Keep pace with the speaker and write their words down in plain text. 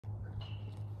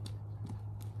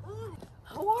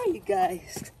How are you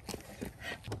guys?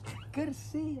 Good to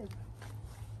see you.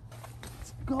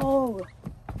 Let's go.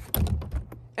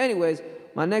 Anyways,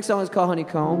 my next song is called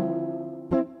Honeycomb.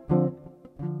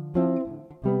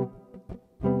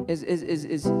 Is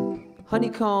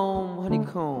honeycomb,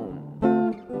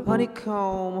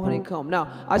 honeycomb, honeycomb.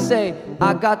 Now, I say,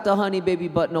 I got the honey baby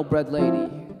but no bread lady.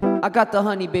 I got the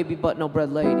honey baby but no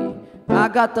bread lady. I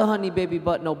got the honey baby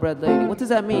but no bread lady. What does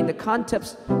that mean? The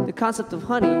concept of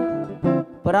honey,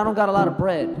 but I don't got a lot of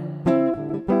bread.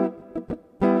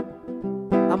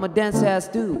 I'm a dense ass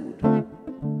dude,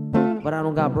 but I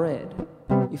don't got bread.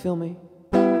 You feel me?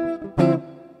 I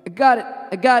got it,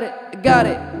 I got it, I got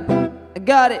it. I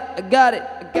got it, I got it,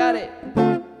 I got it.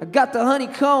 I got the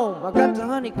honeycomb, I got the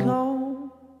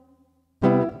honeycomb.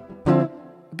 I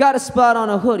got a spot on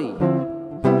a hoodie.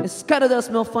 It's kinda does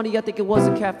smell funny, I think it was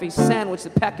a cafe sandwich,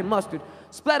 the packing mustard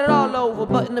splattered all over,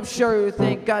 button-up shirt,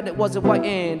 thank God it wasn't white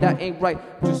and that ain't right,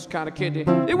 just kinda kidding.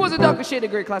 It was a darker shade of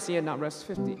gray, classy and not rest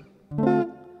 50.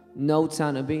 No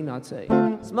time to be naughty.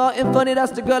 Smart and funny,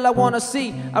 that's the girl I wanna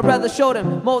see. I'd rather show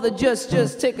them more than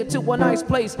just take her to a nice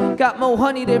place. Got more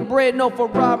honey than bread, no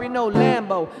Ferrari, no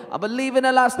Lambo. I believe in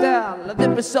a lifestyle of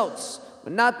different sorts,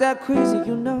 but not that crazy,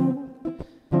 you know.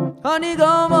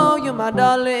 Honeycomb, oh, you my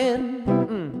darling.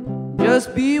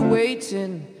 Just be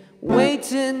waiting,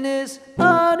 waiting this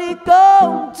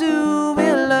honeycomb to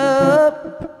fill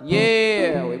up.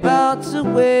 Yeah, we about to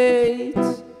wait.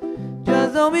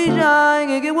 Just don't be shy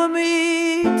and get with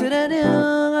me to that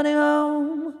young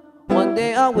honeycomb. One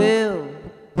day I will.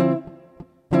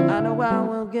 I know I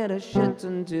will get a shit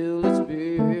until it's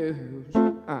spills.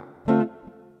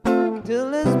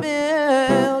 Till it's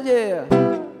spills, yeah.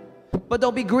 But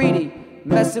don't be greedy,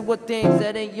 messing with things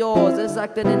that ain't yours. It's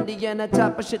like that Indiana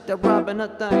type of shit that robbing a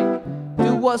thing.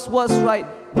 Do what's right,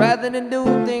 rather than do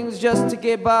things just to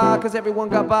get by. Cause everyone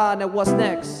got by, now what's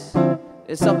next?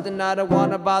 It's something I don't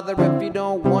wanna bother if you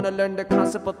don't wanna learn the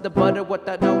concept of the butter with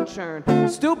that no churn.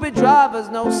 Stupid drivers,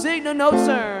 no signal, no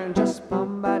turn. Just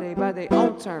somebody by their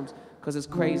own terms. Cause it's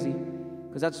crazy.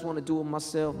 Cause I just wanna do it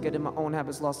myself. Get in my own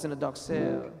habits, lost in a dark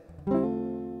cell.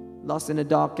 Lost in a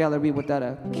dark gallery without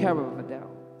a care of a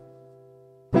doubt.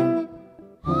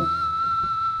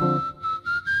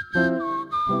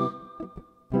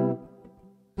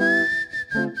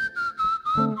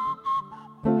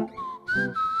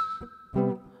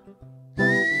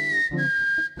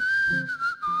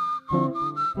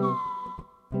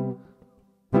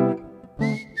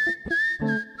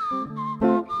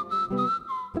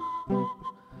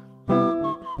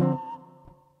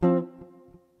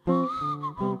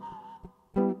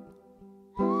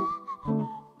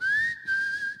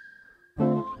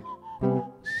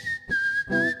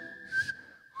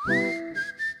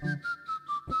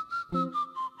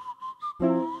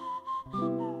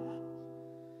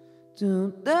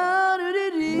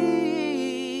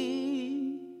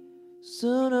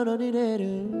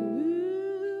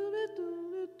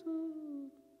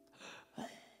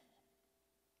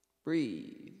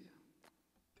 Breathe.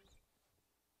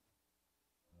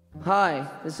 Hi,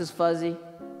 this is Fuzzzy,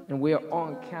 and we are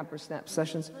on CamperSnaps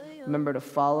Sessions. Remember to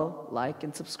follow, like,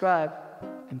 and subscribe,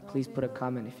 and please put a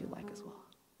comment if you like as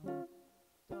well.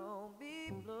 Don't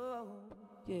be blown,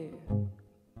 yeah.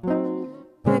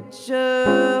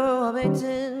 Picture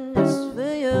painting just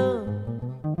for you.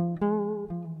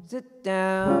 Sit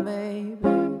down, baby.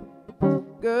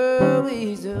 Girl,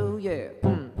 we do, yeah.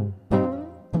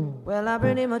 Well, I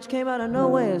pretty much came out of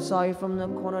nowhere. Saw you from the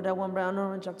corner, that one brown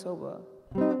orange October.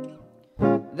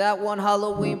 That one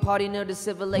Halloween party near the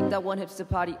Silver Lake. That one hipster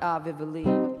party, Vividly.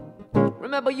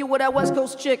 Remember you were that West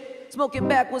Coast chick. Smoking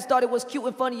backwards, thought it was cute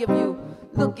and funny of you.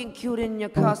 Looking cute in your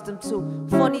costume too.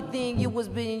 Funny thing, you was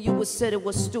said it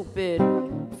was stupid.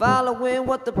 Following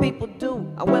what the people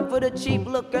do. I went for the cheap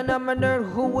look and I'm a nerd.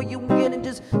 Who are you getting?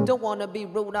 Just don't wanna be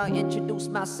rude. I introduce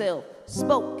myself.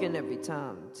 Spoken every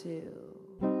time till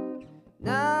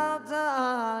now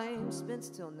time spins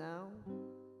till now.